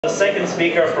The second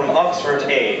speaker from Oxford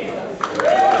A.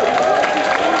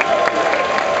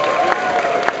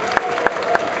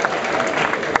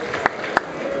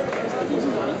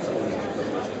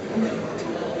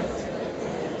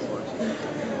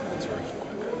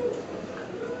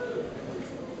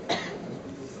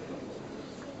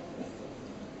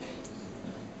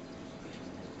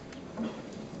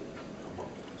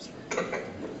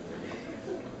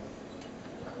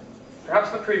 Perhaps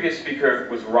the previous speaker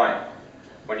was right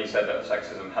when he said that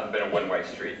sexism hadn't been a one-way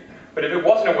street. But if it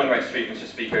wasn't a one-way street, Mr.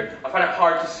 Speaker, I find it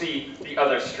hard to see the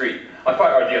other street. Or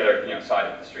the other side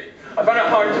of the street. I find it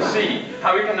hard to see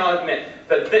how we cannot admit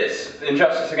that this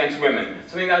injustice against women,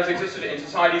 something that has existed in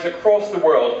societies across the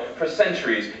world for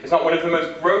centuries, is not one of the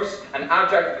most gross and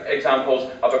abject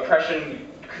examples of oppression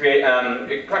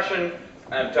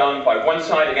done by one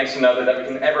side against another that we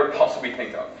can ever possibly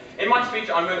think of. In my speech,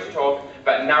 I'm going to talk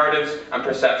about narratives and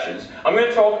perceptions. I'm going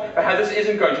to talk about how this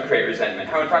isn't going to create resentment,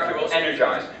 how in fact it will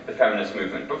energize the feminist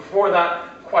movement. But before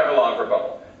that, quite a lot of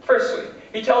rebuttal. Firstly,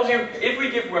 he tells you if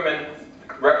we give women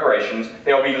reparations,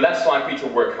 they will be less likely to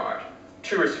work hard.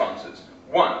 Two responses.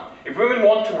 One, if women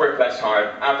want to work less hard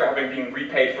after having been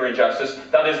repaid for injustice,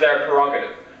 that is their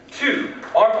prerogative. Two,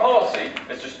 our policy,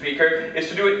 Mr. Speaker, is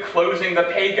to do it closing the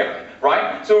pay gap,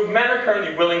 right? So if men are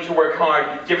currently willing to work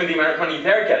hard, given the amount of money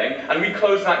they're getting, and we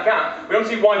close that gap, we don't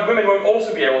see why women won't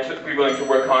also be able to be willing to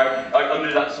work hard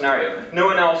under that scenario. No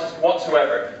analysis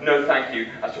whatsoever, no thank you,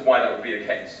 as to why that would be the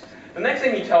case. The next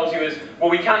thing he tells you is, well,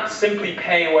 we can't simply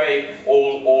pay away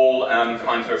all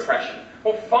kinds of oppression.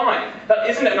 Well, fine. That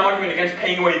isn't an argument against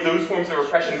paying away those forms of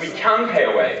oppression we can pay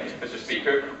away, Mr.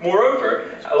 Speaker. Moreover,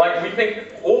 we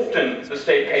think often the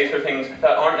state pays for things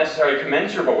that aren't necessarily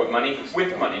commensurable with money.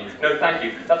 No, thank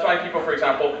you. That's why people, for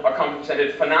example, are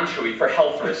compensated financially for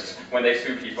health risks when they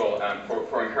sue people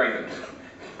for incurring them.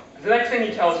 The next thing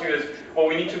he tells you is, well,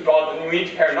 we need to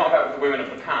care not about the women of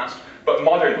the past, but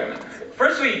modern women.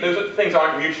 Firstly, those things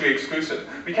aren't mutually exclusive.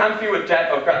 We can't feel a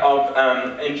debt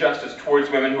of injustice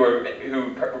towards women who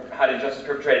had injustice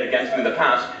perpetrated against them in the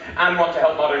past and want to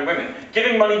help modern women.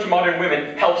 Giving money to modern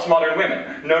women helps modern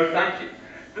women. No, thank you.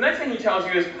 The next thing he tells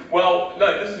you is, well,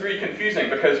 no, this is really confusing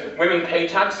because women pay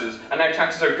taxes and now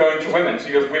taxes are going to women, so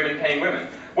you have women paying women.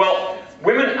 Well,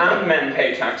 women and men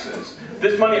pay taxes.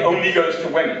 This money only goes to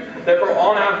women. Therefore,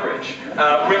 on average,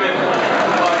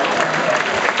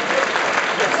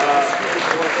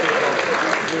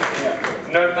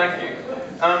 no, thank you.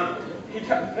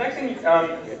 The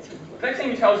next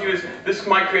thing he tells you is this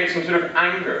might create some sort of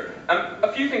anger.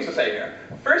 A few things to say here.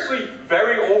 Firstly,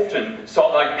 very often,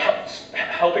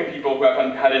 helping people who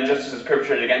have had injustices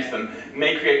perpetrated against them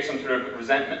may create some sort of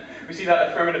resentment. We see that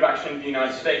affirmative action in the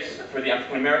United States for the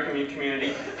African American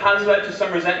community has led to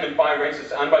some resentment by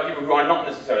racists and by people who are not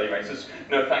necessarily racist.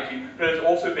 No, thank you. But it's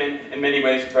also been, in many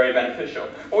ways, very beneficial.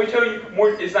 What we tell you more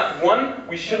is that, one,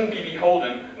 we shouldn't be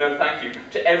beholden, no, thank you,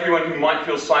 to everyone who might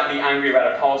feel slightly angry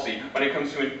about a policy when it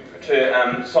comes to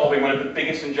solving one of the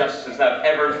biggest injustices that have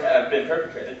ever been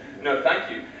perpetrated. No, thank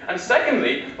you. And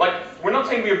secondly, we're not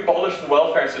saying we abolish the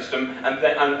welfare system and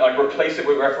replace it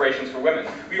with reparations for women.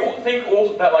 We think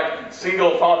also that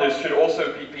single fathers should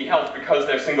also be helped because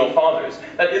they're single fathers.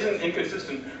 That isn't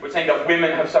inconsistent with saying that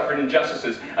women have suffered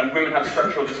injustices and women have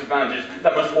structural disadvantages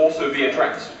that must also be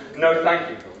addressed. No, thank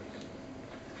you.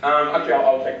 Actually,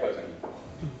 I'll take closing.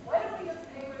 Why don't we just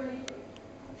pay women equally?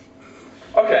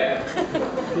 Okay.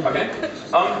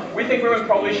 We think women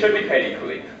probably should be paid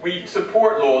equally. We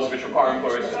support laws which require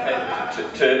employers to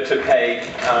pay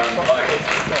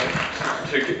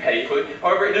equally.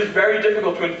 However, it is very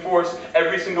difficult to enforce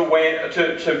every single way,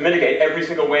 to mitigate every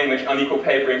single way in which unequal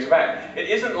pay brings about. It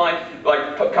isn't like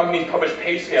companies publish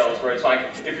pay scales where it's like,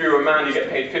 if you're a man you get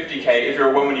paid 50k, if you're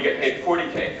a woman you get paid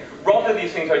 40k. Rather,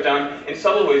 these things are done in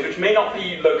subtle ways which may not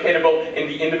be locatable in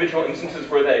the individual instances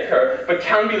where they occur, but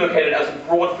can be located as a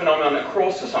broad phenomenon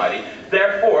across society.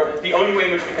 Therefore, the only way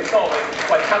in which we can solve it is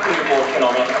by tackling the broad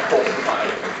phenomenon across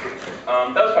society.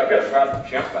 That was quite good.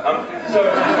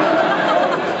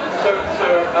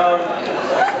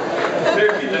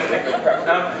 Seriously, didn't think of prep.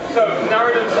 So,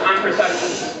 narratives and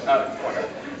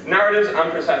perceptions. Narratives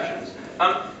and perceptions.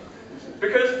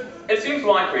 Because it seems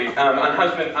likely, and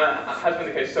has been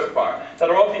the case so far, that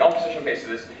a lot of the opposition case to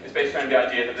this is based around the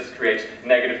idea that this creates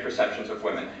negative perceptions of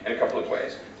women in a couple of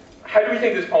ways. How do we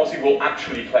think this policy will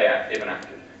actually play out if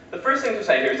enacted? The first thing to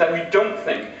say here is that we don't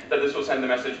think that this will send the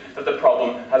message that the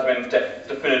problem has been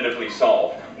definitively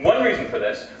solved. One reason for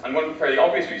this, and one fairly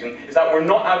obvious reason, is that we're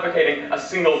not advocating a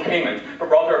single payment, but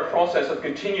rather a process of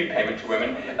continued payment to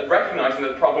women, recognizing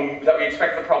that we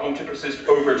expect the problem to persist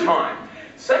over time.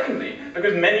 Secondly,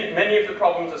 because many of the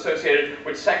problems associated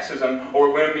with sexism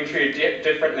or women being treated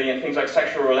differently in things like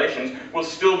sexual relations will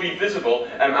still be visible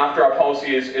after our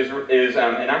policy is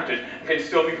enacted, and can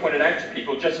still be pointed out to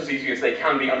people just as easily as they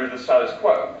can be under the status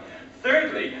quo.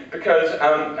 Thirdly, because,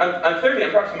 thirdly,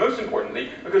 and perhaps most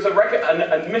importantly, because an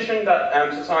admission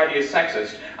that society is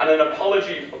sexist and an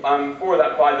apology for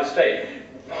that by the state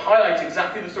highlights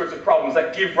exactly the sorts of problems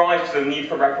that give rise to the need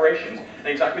for reparations and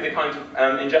exactly the kinds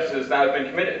of injustices that have been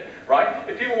committed, right?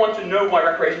 If people want to know why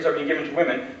reparations are being given to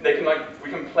women, they can, we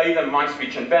can play them My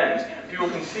Speech and Ben's. People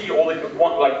can see all they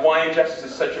want, why injustice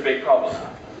is such a big problem.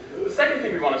 The second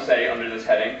thing we want to say under this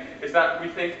heading is that we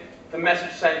think the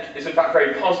message sent is in fact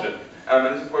very positive,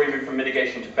 and this is where we move from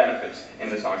mitigation to benefits in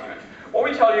this argument. What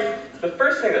we tell you, the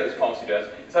first thing that this policy does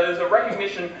is that there's a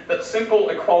recognition that simple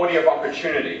equality of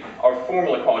opportunity, or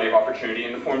formal equality of opportunity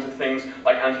in the forms of things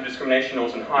like anti-discrimination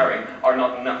laws and hiring, are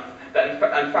not enough. That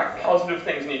in fact positive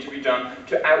things need to be done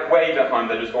to outweigh the harm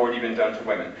that has already been done to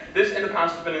women. This in the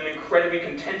past has been an incredibly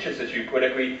contentious issue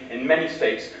politically in many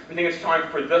states. We think it's time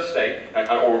for the state,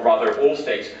 or rather all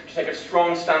states, to take a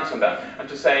strong stance on that and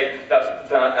to say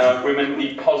that women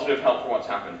need positive help for what's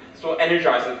happened. This will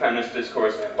energize the feminist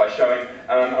discourse by showing,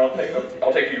 I'll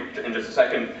take you in just a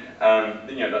second,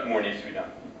 that more needs to be done.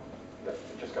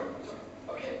 Just go.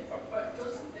 Okay, but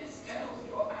doesn't this tell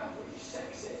your average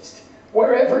sexist,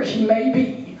 wherever he may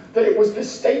be, that it was the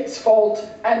state's fault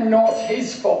and not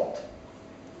his fault?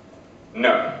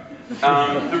 No.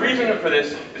 The reason for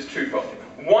this is twofold.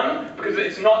 One, because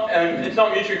it's not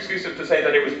mutually exclusive to say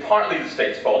that it was partly the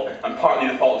state's fault and partly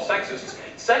the fault of sexists.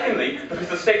 Secondly, because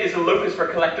the state is a locus for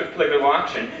collective political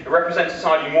action, it represents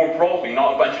society more broadly,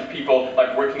 not a bunch of people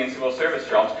working in civil service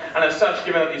jobs. And as such,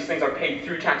 given that these things are paid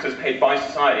through taxes paid by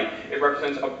society, it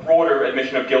represents a broader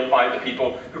admission of guilt by the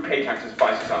people who pay taxes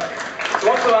by society. So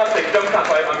what's the last thing? Don't clap,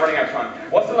 I'm running out of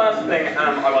time. What's the last thing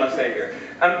I want to say here?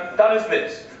 That is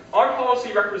this. Our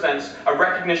policy represents a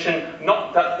recognition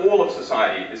not that all of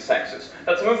society is sexist,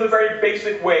 that some of the very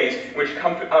basic ways in which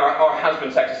has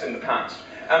been sexist in the past.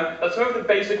 That some of the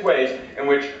basic ways in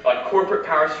which corporate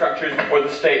power structures or the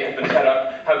state have been set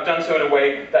up have done so in a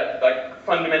way that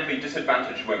fundamentally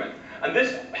disadvantage women. And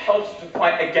this helps to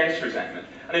fight against resentment.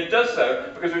 And it does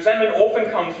so because resentment often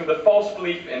comes from the false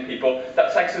belief in people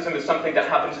that sexism is something that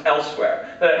happens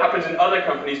elsewhere, that it happens in other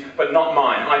companies, but not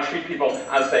mine. I treat people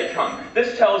as they come.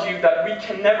 This tells you that we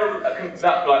can never,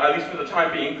 at least for the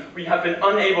time being, we have been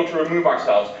unable to remove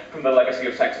ourselves from the legacy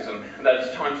of sexism, and that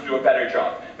it's time to do a better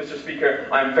job. Mr. Speaker,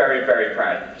 I'm very, very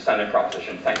proud to stand in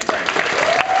proposition. Thank you very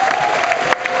much.